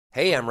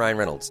Hey, I'm Ryan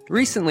Reynolds.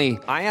 Recently,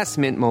 I asked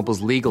Mint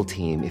Mobile's legal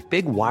team if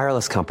big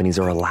wireless companies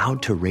are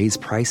allowed to raise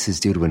prices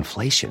due to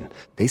inflation.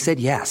 They said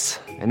yes.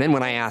 And then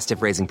when I asked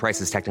if raising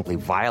prices technically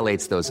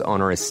violates those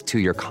onerous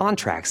two-year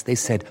contracts, they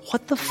said,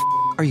 "What the f***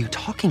 are you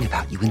talking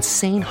about, you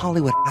insane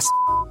Hollywood ass?"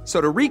 So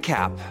to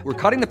recap, we're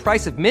cutting the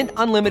price of Mint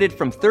Unlimited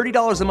from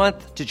 $30 a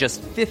month to just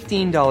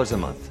 $15 a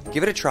month.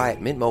 Give it a try at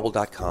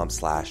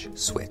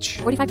mintmobile.com/switch.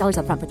 $45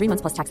 up front for 3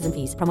 months plus taxes and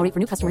fees. Promo rate for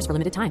new customers for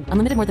limited time.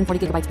 Unlimited more than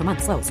 40 gigabytes per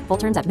month. Slows full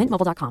terms at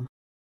mintmobile.com.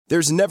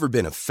 There's never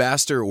been a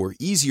faster or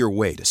easier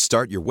way to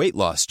start your weight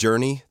loss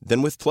journey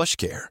than with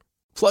PlushCare.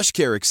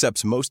 PlushCare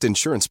accepts most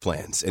insurance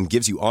plans and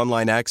gives you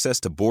online access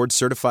to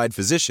board-certified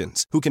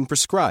physicians who can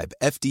prescribe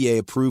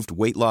FDA-approved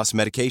weight loss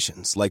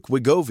medications like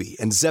Wegovy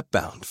and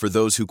Zepbound for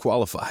those who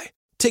qualify.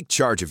 Take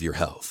charge of your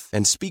health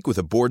and speak with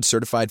a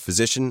board-certified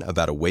physician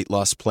about a weight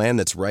loss plan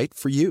that's right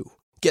for you.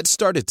 Get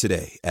started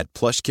today at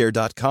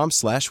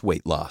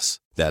plushcare.com/weight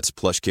loss. That's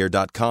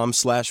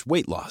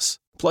plushcare.com/weight loss.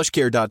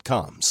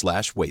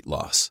 plushcare.com/weight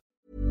loss.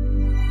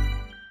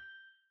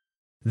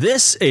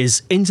 This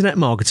is Internet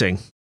Marketing.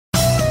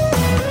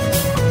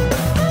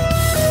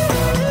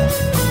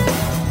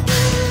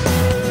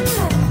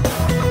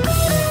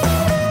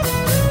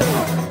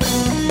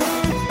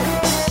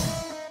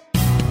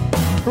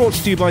 Brought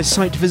to you by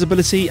Site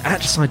Visibility at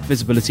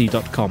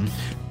sitevisibility.com.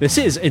 This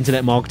is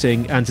Internet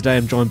Marketing, and today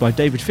I'm joined by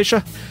David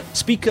Fisher,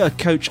 speaker,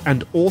 coach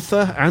and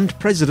author, and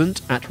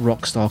president at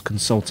Rockstar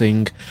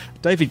Consulting.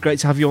 David, great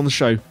to have you on the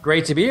show.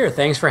 Great to be here.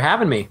 Thanks for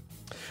having me.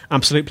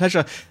 Absolute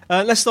pleasure.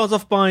 Let's start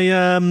off by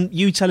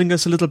you telling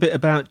us a little bit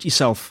about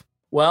yourself.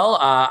 Well,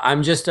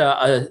 I'm just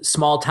a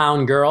small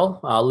town girl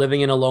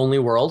living in a lonely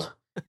world,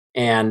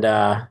 and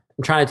I'm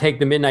trying to take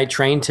the midnight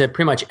train to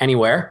pretty much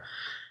anywhere.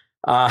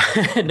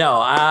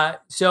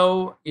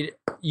 So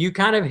you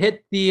kind of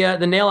hit the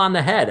nail on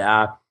the head.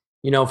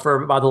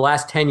 For about the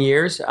last 10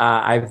 years,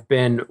 I've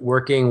been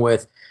working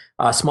with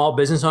small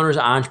business owners,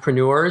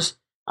 entrepreneurs,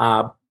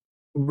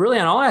 really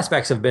on all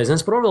aspects of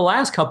business. But over the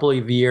last couple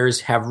of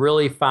years, have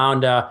really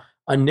found a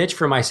niche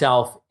for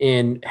myself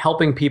in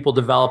helping people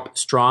develop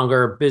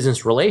stronger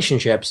business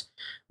relationships,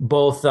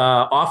 both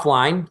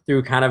offline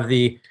through kind of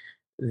the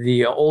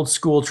old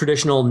school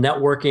traditional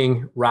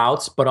networking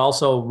routes, but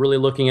also really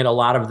looking at a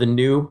lot of the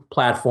new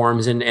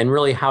platforms and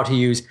really how to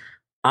use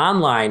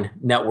online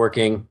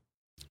networking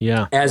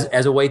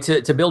as a way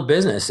to build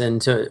business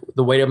and to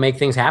the way to make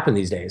things happen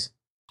these days.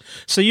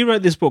 So you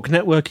wrote this book,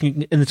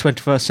 Networking in the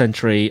 21st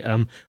Century,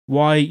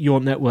 Why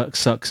Your Network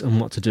Sucks and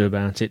What to Do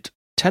About It.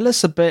 Tell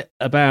us a bit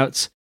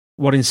about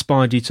what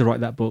inspired you to write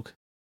that book.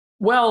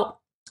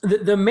 Well,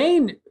 the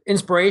main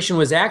inspiration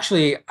was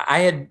actually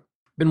I had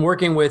been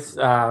working with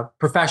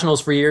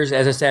professionals for years,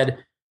 as I said,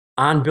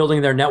 on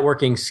building their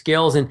networking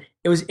skills. And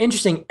it was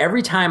interesting.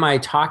 Every time I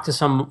talked to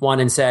someone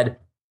and said,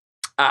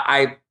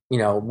 I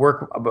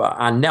work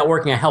on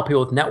networking, I help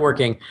people with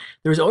networking,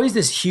 there was always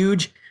this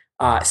huge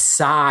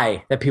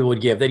sigh that people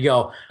would give. They'd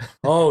go,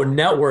 "Oh,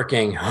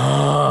 networking.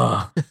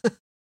 Oh,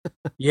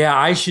 yeah,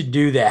 I should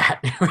do that."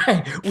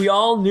 Right? We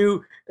all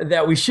knew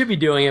that we should be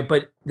doing it,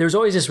 but there's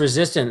always this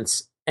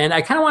resistance. And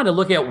I kind of wanted to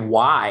look at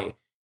why.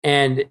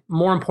 And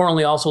more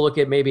importantly, also look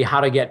at maybe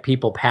how to get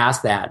people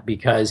past that,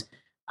 because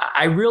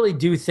I really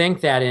do think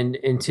that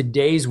in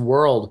today's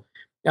world,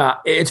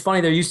 it's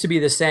funny, there used to be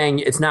this saying,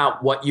 it's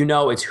not what you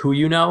know, it's who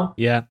you know.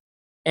 Yeah.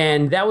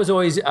 And that was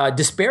always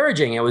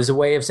disparaging. It was a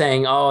way of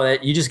saying, oh,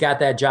 that you just got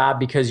that job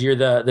because you're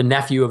the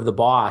nephew of the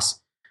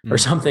boss or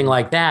something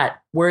like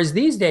that. Whereas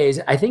these days,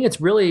 I think it's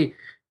really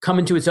come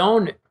into its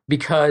own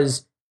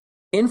because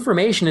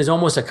information is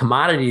almost a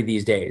commodity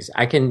these days.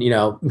 I can,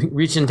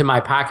 reach into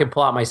my pocket,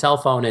 pull out my cell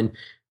phone and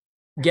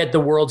get the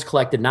world's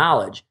collected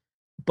knowledge.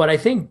 But I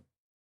think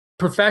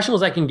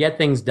professionals that can get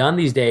things done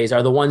these days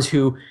are the ones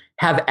who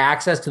have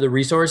access to the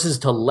resources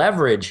to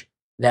leverage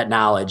that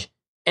knowledge.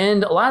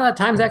 And a lot of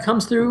the times that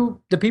comes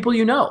through the people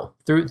you know,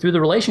 through the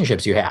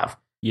relationships you have.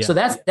 Yeah. So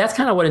that's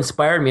kind of what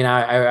inspired me. And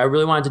I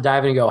really wanted to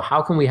dive in and go,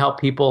 how can we help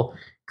people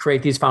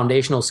create these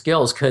foundational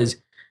skills? Because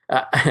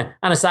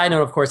on a side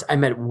note, of course, I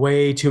met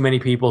way too many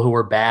people who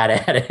were bad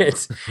at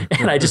it,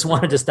 and I just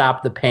wanted to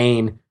stop the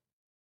pain.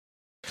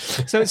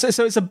 So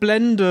it's a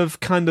blend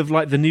of kind of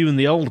like the new and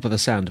the old by the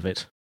sound of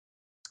it.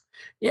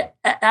 Yeah,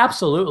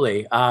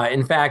 absolutely.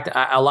 In fact,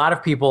 a lot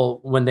of people,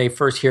 when they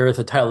first hear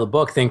the title of the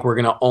book, think we're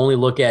going to only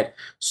look at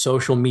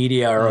social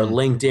media or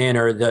LinkedIn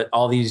or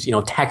all these,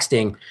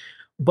 texting.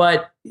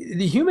 But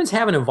the humans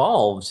haven't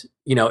evolved,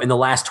 in the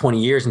last 20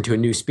 years into a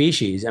new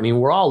species. I mean,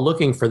 we're all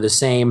looking for the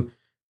same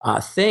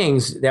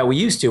things that we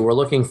used to. We're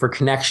looking for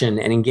connection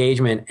and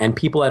engagement and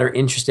people that are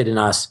interested in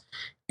us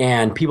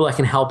and people that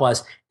can help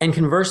us. And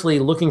conversely,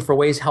 looking for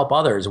ways to help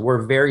others.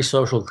 We're very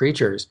social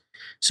creatures.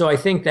 So I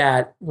think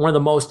that one of the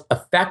most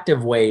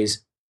effective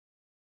ways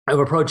of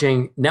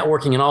approaching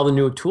networking and all the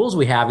new tools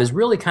we have is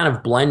really kind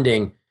of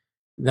blending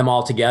them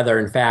all together.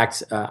 In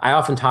fact, I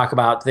often talk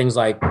about things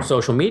like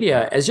social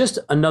media as just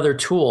another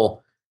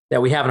tool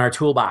that we have in our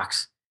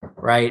toolbox,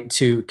 right,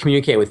 to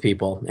communicate with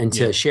people and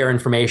to share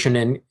information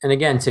and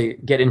again, to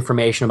get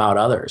information about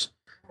others.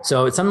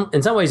 So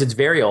in some ways, it's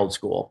very old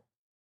school.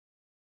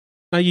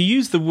 Now, you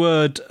use the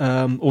word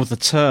or the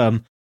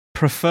term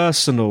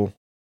professional,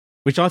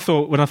 which I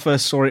thought when I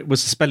first saw it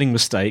was a spelling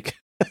mistake.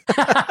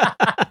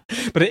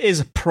 But it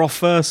is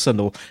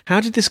professional. How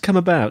did this come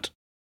about?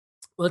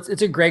 Well,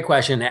 it's a great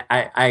question.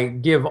 I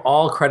give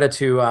all credit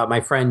to my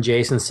friend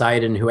Jason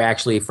Seiden, who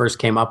actually first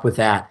came up with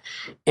that.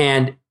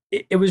 And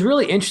it was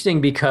really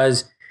interesting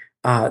because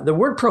the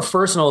word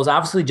professional is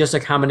obviously just a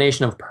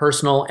combination of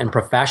personal and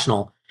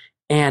professional.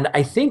 And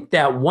I think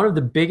that one of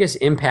the biggest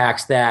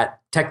impacts that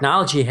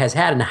technology has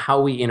had in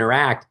how we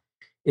interact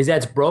is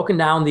that it's broken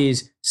down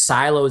these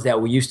silos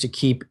that we used to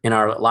keep in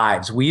our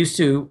lives. We used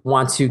to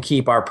want to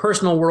keep our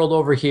personal world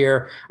over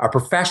here, our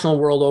professional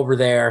world over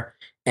there,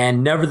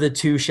 and never the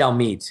two shall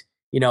meet.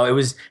 It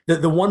was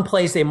the one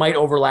place they might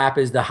overlap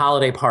is the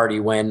holiday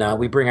party when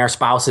we bring our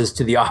spouses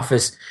to the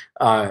office,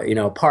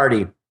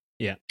 party.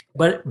 Yeah.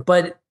 But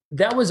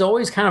that was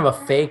always kind of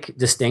a fake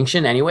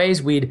distinction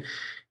anyways. We'd,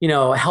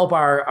 help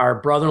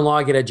our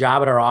brother-in-law get a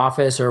job at our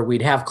office, or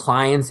we'd have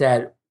clients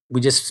that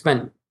we just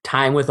spent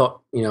time with,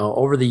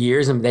 over the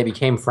years, and they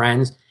became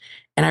friends.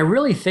 And I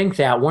really think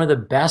that one of the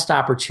best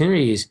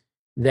opportunities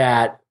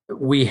that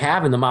we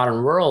have in the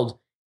modern world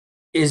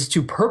is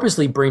to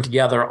purposely bring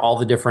together all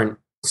the different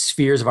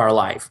spheres of our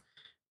life,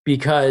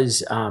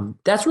 because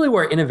that's really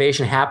where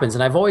innovation happens.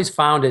 And I've always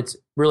found it's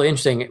really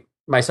interesting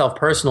myself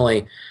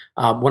personally,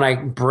 when I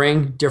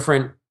bring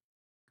different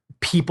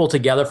people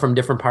together from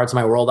different parts of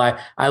my world.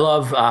 I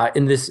love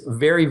in this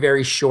very,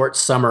 very short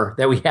summer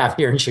that we have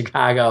here in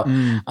Chicago,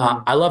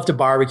 I love to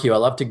barbecue. I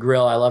love to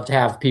grill. I love to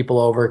have people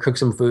over, cook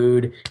some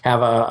food,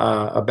 have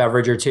a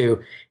beverage or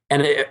two.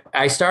 And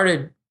I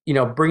started,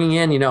 bringing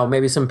in,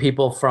 maybe some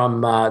people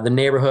from the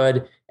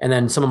neighborhood, and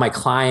then some of my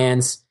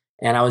clients.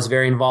 And I was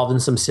very involved in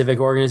some civic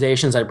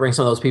organizations. I'd bring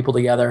some of those people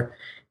together.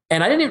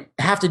 And I didn't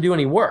have to do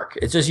any work.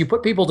 It's just you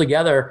put people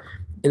together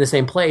in the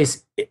same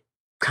place,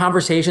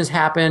 conversations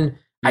happen,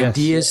 yes,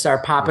 ideas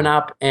start popping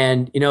up,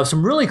 and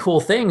some really cool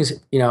things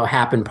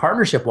happen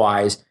partnership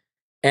wise.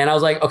 And I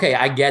was like, okay,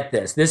 I get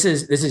this. This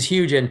is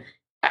huge. And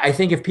I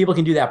think if people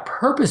can do that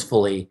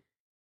purposefully,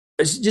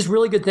 it's just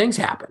really good things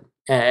happen.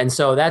 And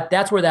so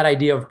that's where that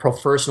idea of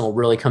professional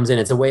really comes in.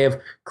 It's a way of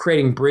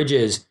creating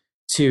bridges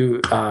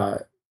to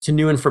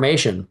new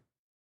information.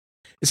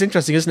 It's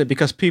interesting, isn't it?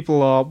 Because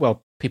people are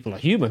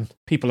human.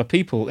 People are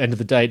people. End of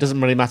the day, it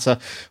doesn't really matter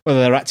whether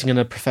they're acting in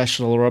a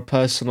professional or a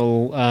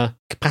personal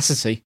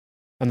capacity,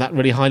 and that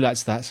really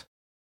highlights that.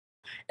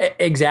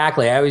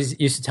 Exactly. I always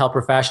used to tell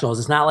professionals,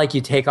 it's not like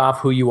you take off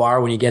who you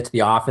are when you get to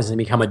the office and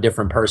become a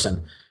different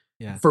person,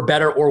 for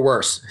better or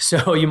worse.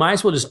 So you might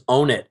as well just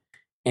own it.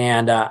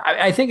 And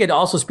I think it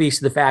also speaks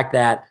to the fact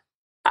that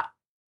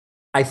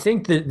I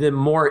think the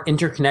more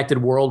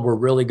interconnected world we're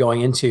really going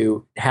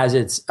into has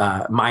its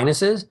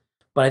minuses.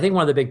 But I think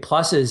one of the big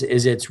pluses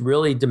is it's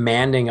really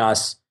demanding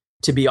us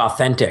to be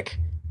authentic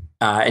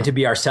and to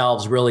be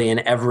ourselves really in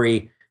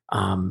every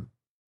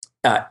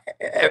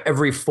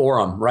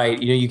forum,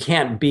 right? You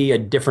can't be a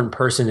different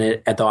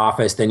person at the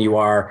office than you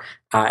are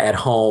at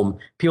home.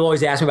 People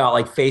always ask me about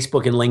like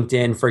Facebook and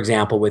LinkedIn, for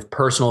example, with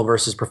personal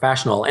versus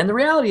professional. And the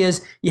reality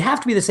is you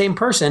have to be the same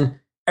person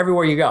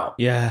everywhere you go.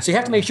 Yeah. So you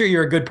have to make sure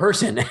you're a good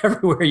person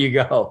everywhere you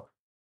go.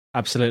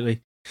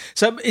 Absolutely.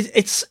 So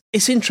it's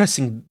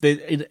interesting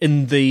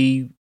in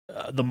the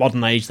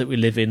modern age that we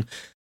live in,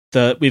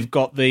 that we've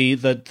got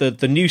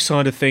the new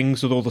side of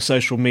things with all the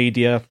social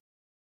media,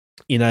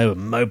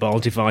 mobile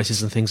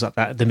devices and things like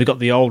that. Then we've got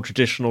the old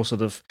traditional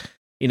sort of,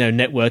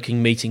 networking,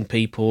 meeting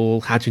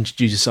people, how to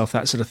introduce yourself,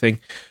 that sort of thing.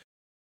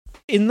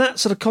 In that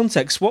sort of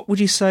context, what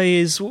would you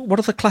say what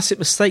are the classic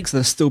mistakes that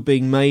are still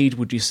being made,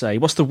 would you say?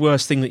 What's the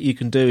worst thing that you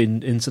can do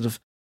in sort of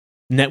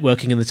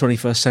networking in the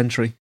 21st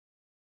century?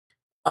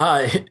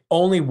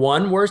 Only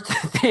one worst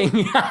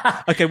thing.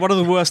 Okay, what are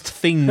the worst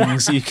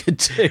things you could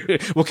do?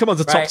 We'll come on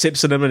to top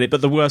tips in a minute, but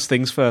the worst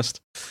things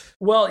first.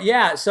 Well,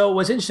 yeah. So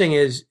what's interesting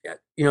is,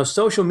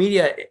 social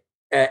media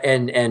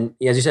and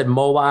as you said,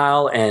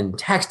 mobile and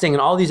texting and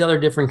all these other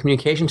different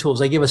communication tools,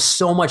 they give us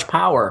so much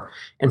power,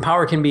 and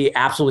power can be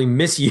absolutely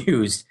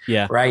misused.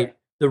 Yeah. Right.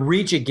 The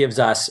reach it gives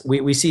us.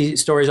 We see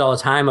stories all the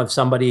time of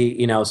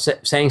somebody,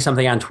 saying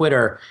something on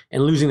Twitter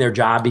and losing their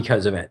job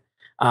because of it.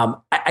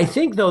 I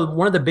think, though,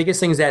 one of the biggest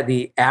things that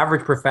the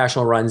average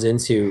professional runs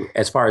into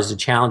as far as the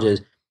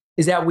challenges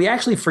is that we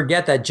actually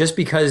forget that just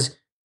because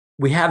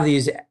we have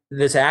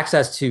this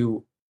access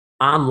to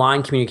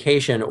online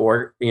communication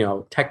or,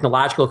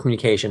 technological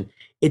communication,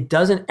 it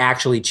doesn't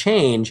actually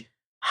change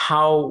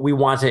how we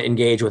want to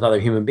engage with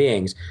other human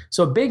beings.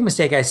 So a big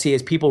mistake I see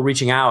is people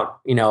reaching out,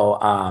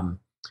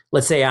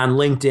 let's say on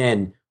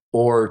LinkedIn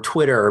or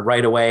Twitter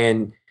right away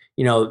and,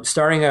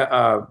 starting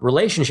a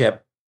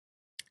relationship.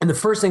 And the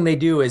first thing they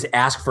do is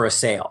ask for a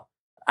sale.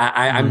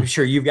 I'm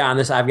sure you've gotten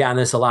this. I've gotten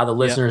this. A lot of the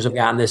listeners have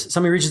gotten this.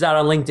 Somebody reaches out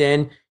on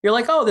LinkedIn. You're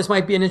like, oh, this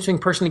might be an interesting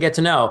person to get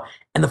to know.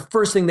 And the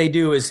first thing they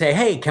do is say,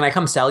 hey, can I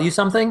come sell you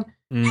something?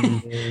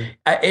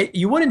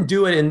 You wouldn't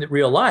do it in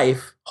real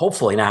life.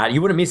 Hopefully not.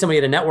 You wouldn't meet somebody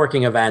at a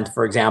networking event,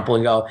 for example,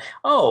 and go,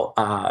 oh,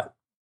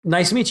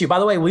 Nice to meet you. By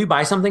the way, will you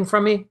buy something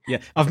from me? Yeah,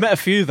 I've met a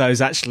few of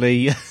those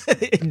actually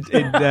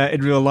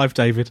in real life,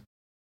 David.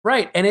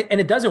 Right. And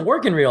it doesn't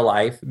work in real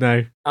life.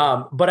 No.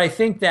 But I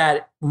think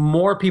that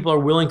more people are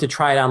willing to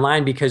try it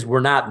online because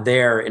we're not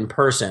there in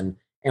person.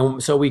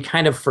 And so we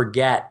kind of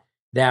forget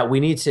that we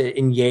need to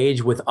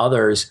engage with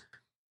others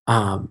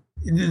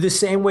the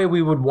same way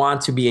we would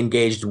want to be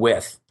engaged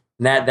with.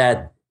 And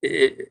that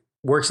it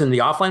works in the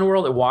offline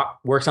world. It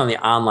works on the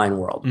online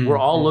world. We're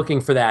all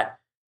looking for that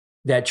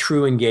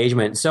true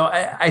engagement. So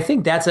I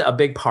think that's a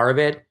big part of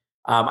it.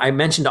 I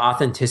mentioned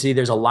authenticity.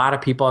 There's a lot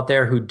of people out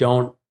there who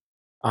don't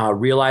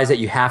realize that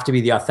you have to be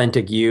the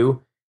authentic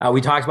you.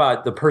 We talked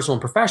about the personal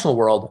and professional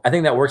world. I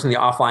think that works in the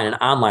offline and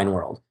online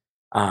world.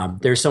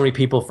 There's so many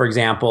people, for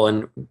example,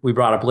 and we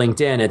brought up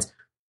LinkedIn.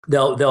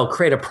 They'll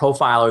create a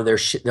profile or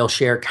they'll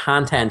share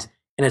content,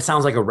 and it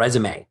sounds like a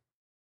resume,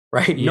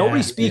 right? Yeah,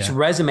 Nobody speaks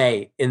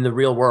resume in the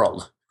real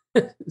world,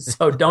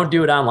 so don't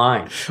do it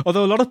online.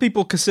 Although a lot of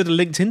people consider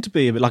LinkedIn to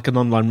be a bit like an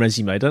online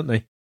resume, don't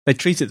they? They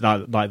treat it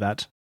like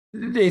that.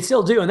 They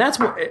still do, and that's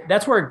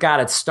where it got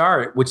its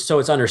start, so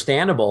it's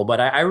understandable.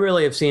 But I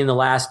really have seen in the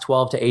last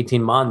 12 to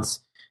 18 months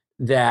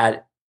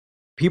that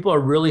people are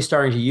really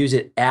starting to use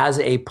it as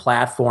a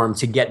platform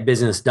to get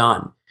business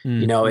done.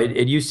 You know,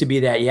 it used to be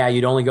that,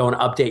 you'd only go and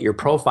update your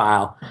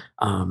profile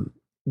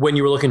when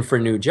you were looking for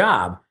a new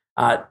job.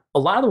 A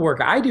lot of the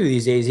work I do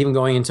these days, even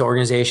going into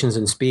organizations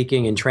and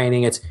speaking and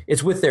training,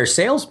 it's with their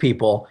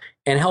salespeople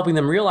and helping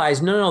them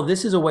realize, no,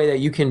 this is a way that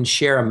you can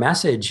share a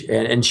message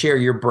and share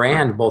your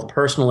brand both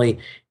personally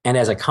and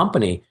as a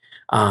company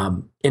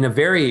in a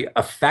very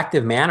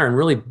effective manner and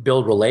really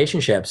build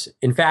relationships.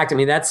 In fact, I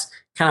mean, that's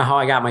kind of how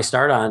I got my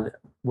start on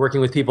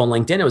working with people on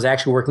LinkedIn. It was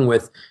actually working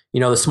with,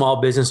 the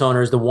small business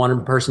owners, the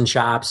one-person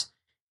shops.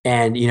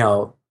 And,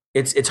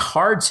 it's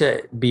hard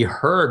to be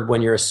heard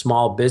when you're a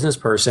small business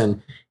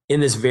person in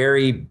this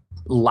very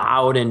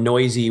loud and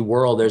noisy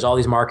world. There's all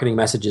these marketing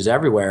messages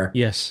everywhere.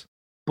 Yes.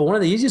 But one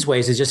of the easiest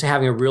ways is just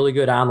having a really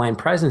good online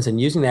presence and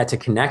using that to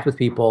connect with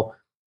people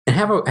and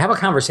have a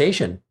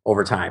conversation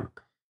over time.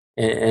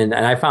 And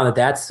I found that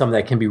that's something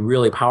that can be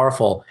really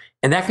powerful.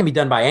 And that can be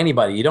done by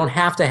anybody. You don't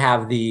have to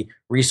have the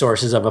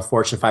resources of a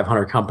Fortune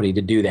 500 company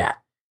to do that.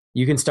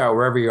 You can start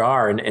wherever you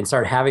are and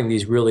start having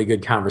these really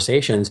good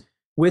conversations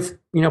with,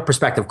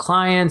 prospective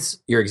clients,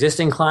 your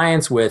existing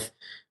clients, with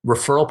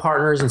referral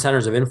partners and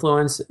centers of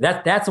influence.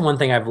 That's the one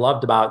thing I've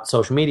loved about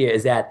social media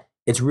is that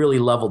it's really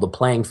leveled the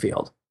playing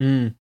field.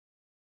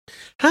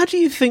 How do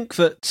you think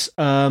that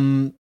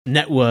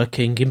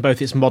networking in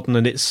both its modern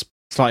and its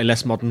slightly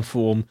less modern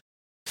form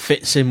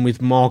fits in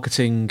with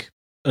marketing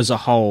as a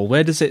whole?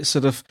 Where does it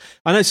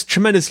I know it's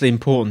tremendously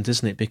important,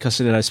 isn't it? Because,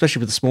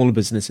 especially with the smaller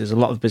businesses, a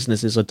lot of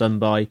businesses are done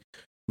by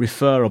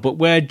referral, but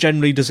where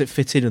generally does it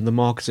fit in the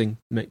marketing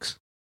mix?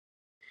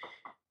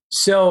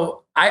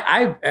 So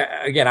I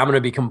again, I'm going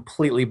to be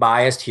completely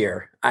biased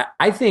here.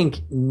 I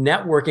think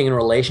networking and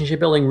relationship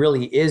building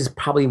really is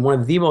probably one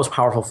of the most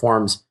powerful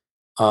forms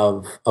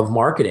of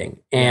marketing.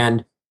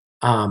 And,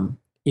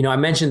 I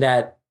mentioned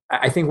that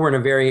I think we're in a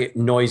very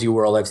noisy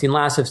world. I've seen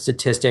lots of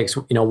statistics.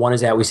 One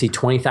is that we see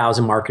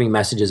 20,000 marketing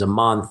messages a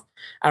month.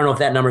 I don't know if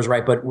that number is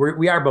right, but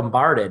we are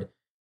bombarded.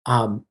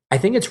 I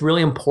think it's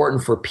really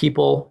important for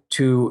people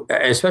to,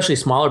 especially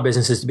smaller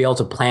businesses, to be able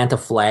to plant a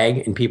flag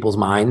in people's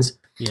minds.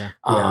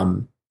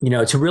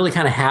 To really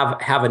kind of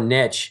have a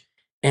niche.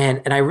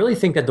 And I really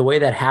think that the way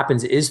that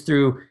happens is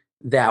through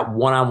that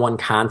one-on-one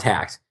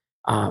contact.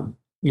 If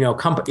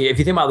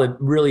you think about the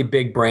really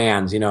big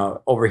brands,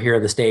 over here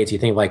in the States, you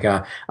think like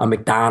a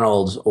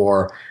McDonald's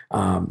or,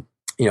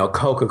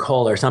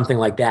 Coca-Cola or something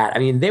like that. I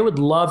mean, they would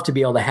love to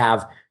be able to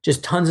have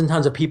just tons and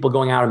tons of people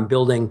going out and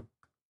building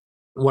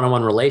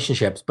one-on-one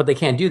relationships, but they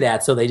can't do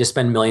that. So they just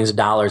spend millions of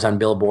dollars on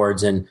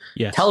billboards and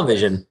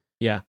television.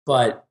 Yeah.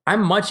 But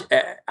I'm much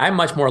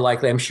more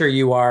likely, I'm sure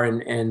you are,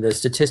 and the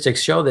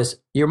statistics show this,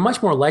 you're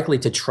much more likely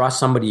to trust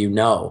somebody and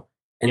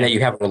that you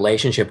have a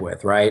relationship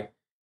with, right?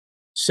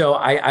 So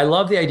I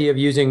love the idea of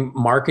using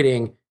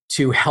marketing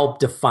to help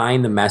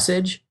define the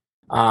message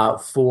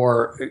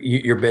for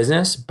your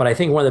business. But I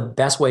think one of the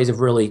best ways of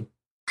really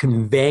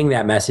conveying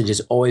that message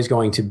is always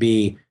going to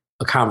be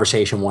a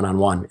conversation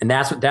one-on-one. And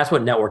that's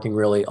what networking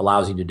really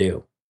allows you to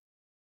do.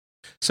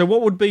 So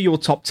what would be your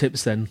top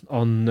tips then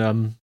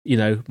on,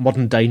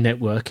 modern day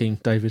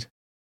networking, David?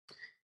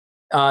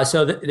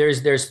 So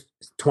there's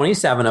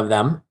 27 of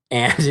them.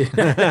 And,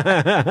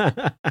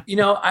 I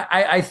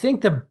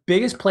think the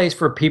biggest place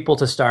for people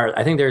to start,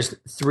 I think there's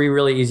 3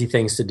 really easy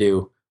things to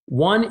do.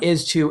 One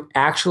is to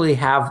actually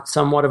have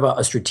somewhat of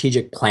a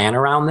strategic plan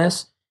around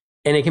this.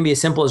 And it can be as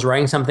simple as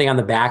writing something on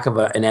the back of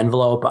an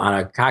envelope on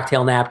a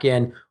cocktail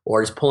napkin,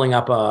 or just pulling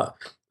up a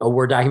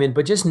Word document,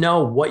 but just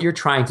know what you're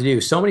trying to do.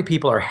 So many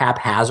people are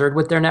haphazard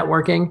with their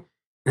networking, and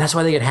that's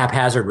why they get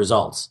haphazard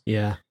results.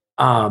 Yeah.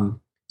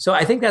 So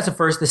I think that's the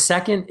first. The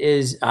second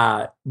is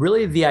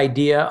really the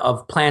idea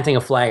of planting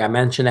a flag. I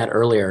mentioned that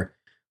earlier.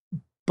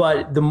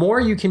 But the more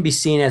you can be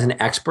seen as an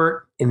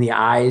expert in the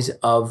eyes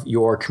of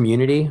your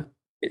community,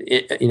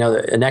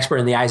 an expert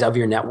in the eyes of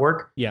your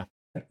network,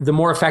 the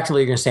more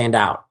effectively you're going to stand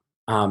out.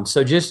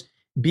 So just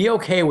be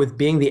okay with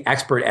being the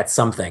expert at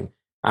something.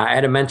 I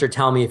had a mentor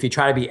tell me, if you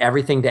try to be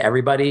everything to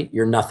everybody,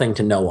 you're nothing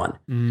to no one.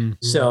 Mm-hmm.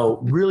 So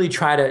really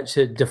try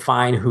to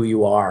define who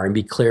you are and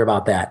be clear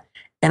about that.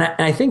 And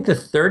I think the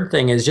third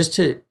thing is just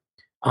to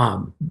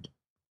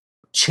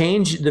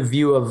change the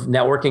view of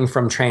networking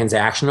from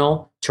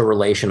transactional to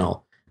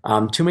relational.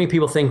 Too many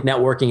people think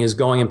networking is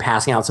going and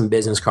passing out some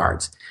business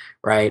cards,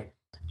 right?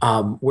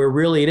 Where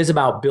really it is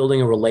about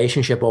building a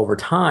relationship over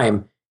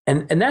time.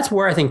 And that's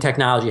where I think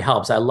technology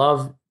helps. I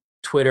love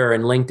Twitter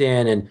and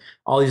LinkedIn and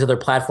all these other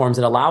platforms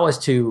that allow us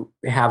to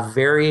have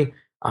very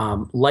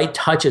light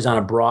touches on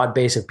a broad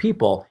base of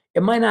people.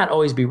 It might not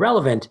always be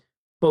relevant,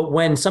 but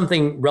when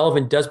something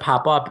relevant does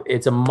pop up,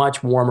 it's a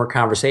much warmer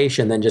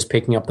conversation than just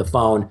picking up the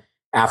phone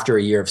after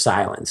a year of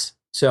silence.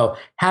 So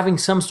having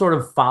some sort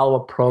of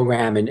follow-up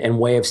program and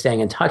way of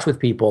staying in touch with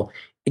people,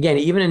 again,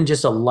 even in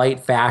just a light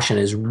fashion,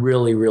 is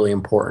really, really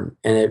important.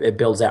 And it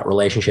builds that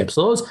relationship.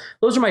 So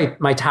those are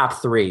my top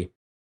three.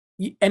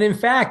 And in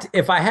fact,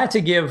 if I had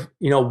to give,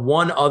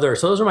 one other,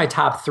 so those are my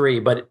top three,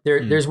 but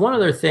there's one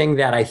other thing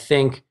that I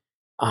think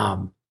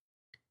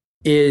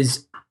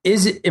is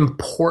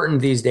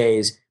important these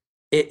days.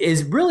 It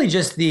is really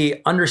just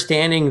the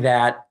understanding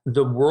that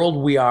the world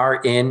we are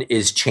in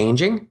is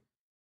changing,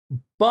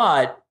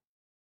 but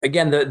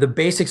again, the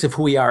basics of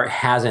who we are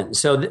hasn't.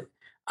 So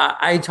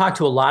I talk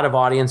to a lot of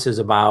audiences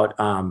about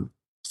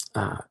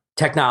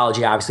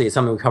technology. Obviously, it's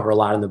something we cover a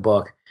lot in the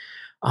book.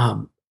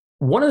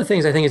 One of the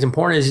things I think is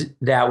important is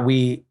that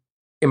we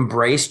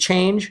embrace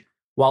change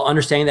while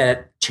understanding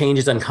that change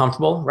is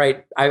uncomfortable,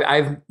 right?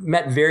 I've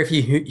met very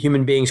few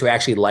human beings who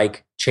actually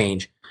like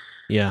change.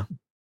 Yeah.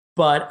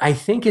 But I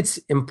think it's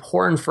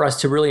important for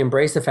us to really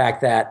embrace the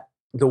fact that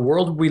the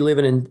world we live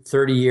in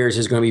 30 years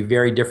is going to be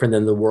very different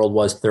than the world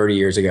was 30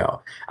 years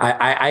ago.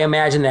 I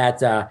imagine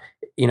that,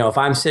 if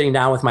I'm sitting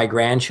down with my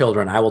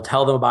grandchildren, I will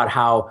tell them about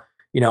how,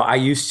 I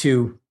used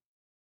to,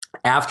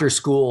 after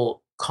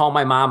school, call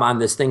my mom on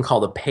this thing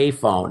called a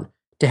payphone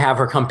to have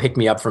her come pick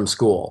me up from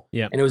school.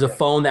 Yep. And it was a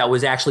phone that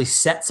was actually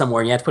set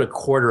somewhere and you had to put a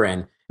quarter in.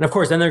 And of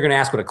course, then they're going to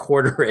ask what a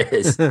quarter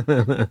is.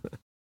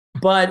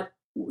 But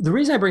the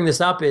reason I bring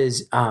this up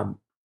is a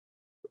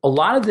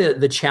lot of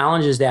the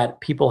challenges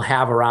that people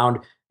have around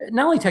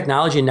not only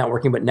technology and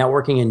networking, but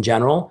networking in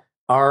general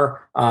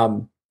are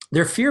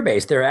they're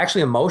fear-based. They're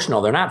actually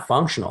emotional. They're not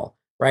functional,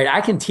 right?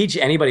 I can teach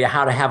anybody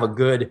how to have a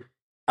good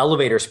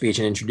elevator speech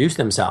and introduce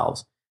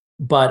themselves.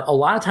 But a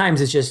lot of times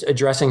it's just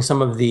addressing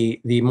some of the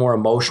more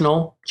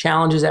emotional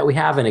challenges that we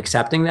have and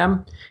accepting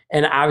them.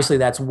 And obviously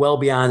that's well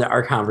beyond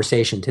our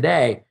conversation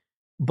today.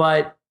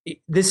 But it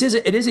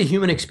is a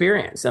human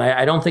experience. And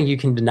I don't think you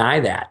can deny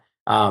that.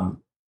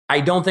 I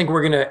don't think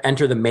we're going to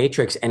enter the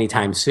matrix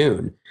anytime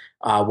soon,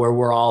 where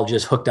we're all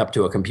just hooked up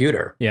to a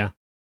computer. Yeah.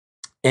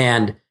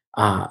 And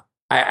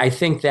I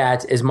think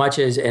that as much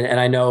as, and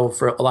I know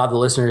for a lot of the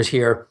listeners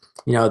here,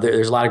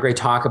 there's a lot of great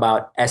talk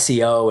about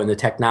SEO and the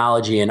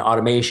technology and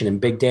automation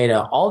and big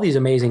data, all these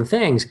amazing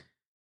things.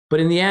 But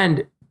in the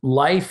end,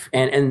 life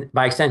and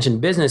by extension,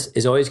 business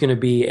is always going to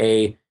be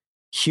a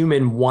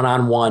human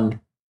one-on-one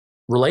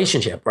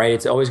relationship, right?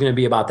 It's always going to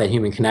be about that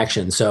human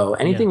connection. So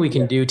anything we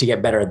can do to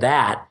get better at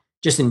that,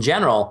 just in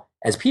general,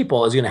 as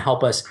people, is going to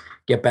help us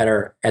get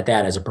better at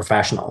that as a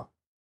professional.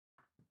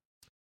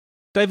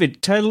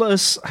 David, tell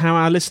us how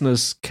our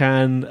listeners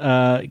can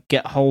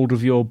get hold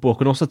of your book,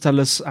 and also tell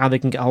us how they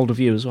can get hold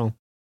of you as well.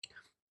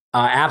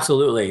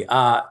 Absolutely.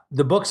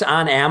 The book's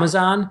on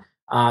Amazon.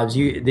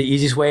 The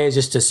easiest way is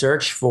just to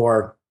search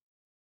for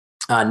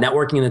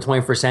Networking in the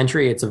 21st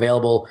Century. It's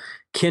available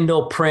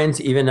Kindle, print,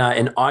 even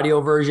an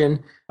audio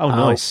version. Oh,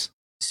 nice.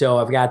 So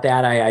I've got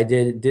that. I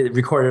did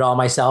record it all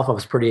myself. I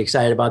was pretty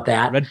excited about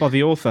that. Read by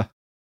the author.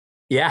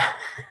 Yeah.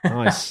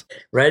 Nice.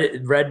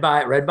 read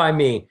by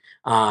me.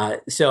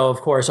 So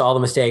of course, all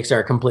the mistakes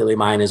are completely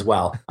mine as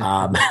well.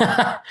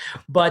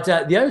 But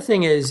the other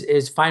thing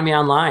is find me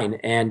online,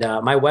 and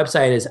my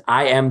website is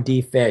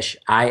IamDfish,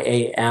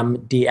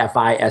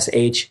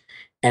 IamDfish.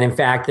 And in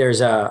fact,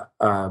 there's a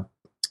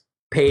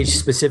page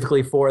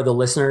specifically for the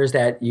listeners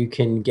that you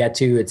can get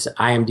to. It's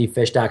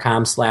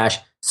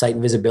imdfish.com/site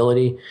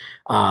visibility.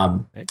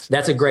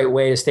 That's a great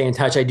way to stay in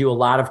touch. I do a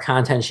lot of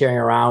content sharing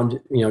around,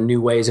 new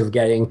ways of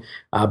getting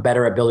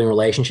better at building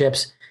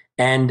relationships.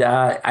 And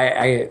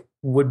I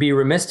would be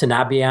remiss to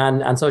not be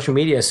on social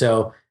media.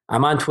 So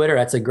I'm on Twitter.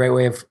 That's a great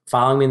way of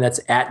following me. That's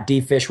at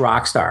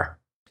dfishrockstar.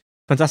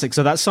 Fantastic.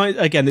 So that site,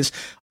 again, it's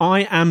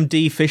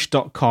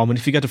imdfish.com. And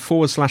if you go to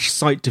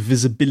 /site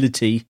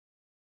visibility,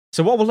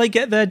 so what will they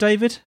get there,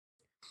 David?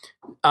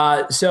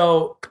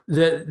 So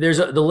there's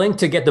the link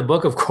to get the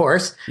book, of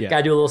course. Yeah. Got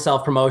to do a little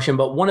self-promotion.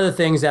 But one of the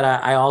things that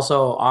I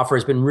also offer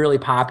has been really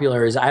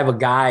popular is I have a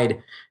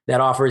guide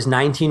that offers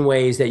 19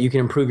 ways that you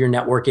can improve your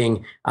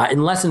networking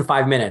in less than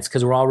 5 minutes,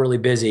 because we're all really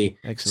busy.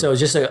 Excellent. So it's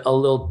just a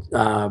little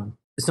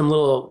some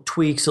little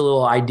tweaks, a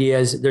little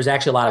ideas. There's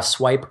actually a lot of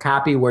swipe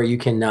copy where you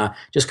can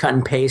just cut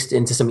and paste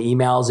into some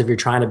emails if you're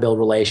trying to build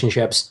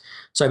relationships.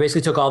 So I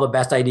basically took all the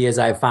best ideas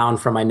I've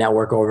found from my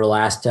network over the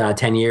last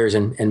 10 years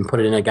and put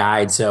it in a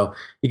guide. So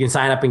you can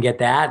sign up and get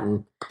that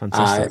and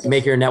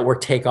make your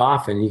network take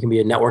off, and you can be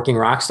a networking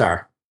rock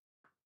star.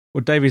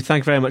 Well, David,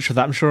 thank you very much for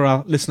that. I'm sure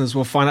our listeners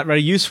will find that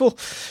very useful.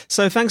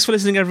 So thanks for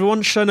listening,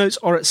 everyone. Show notes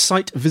are at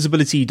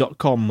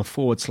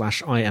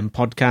sitevisibility.com/IM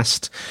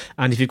podcast.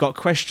 And if you've got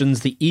questions,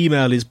 the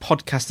email is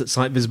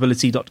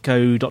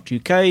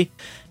podcast@sitevisibility.co.uk.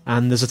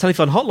 And there's a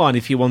telephone hotline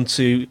if you want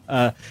to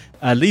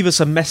leave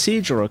us a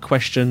message or a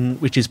question,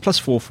 which is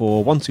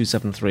 +44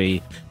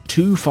 1273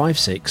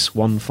 256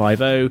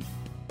 150.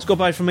 It's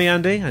goodbye from me,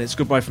 Andy, and it's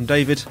goodbye from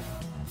David.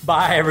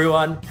 Bye,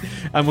 everyone.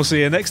 And we'll see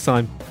you next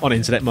time on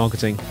Internet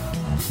Marketing.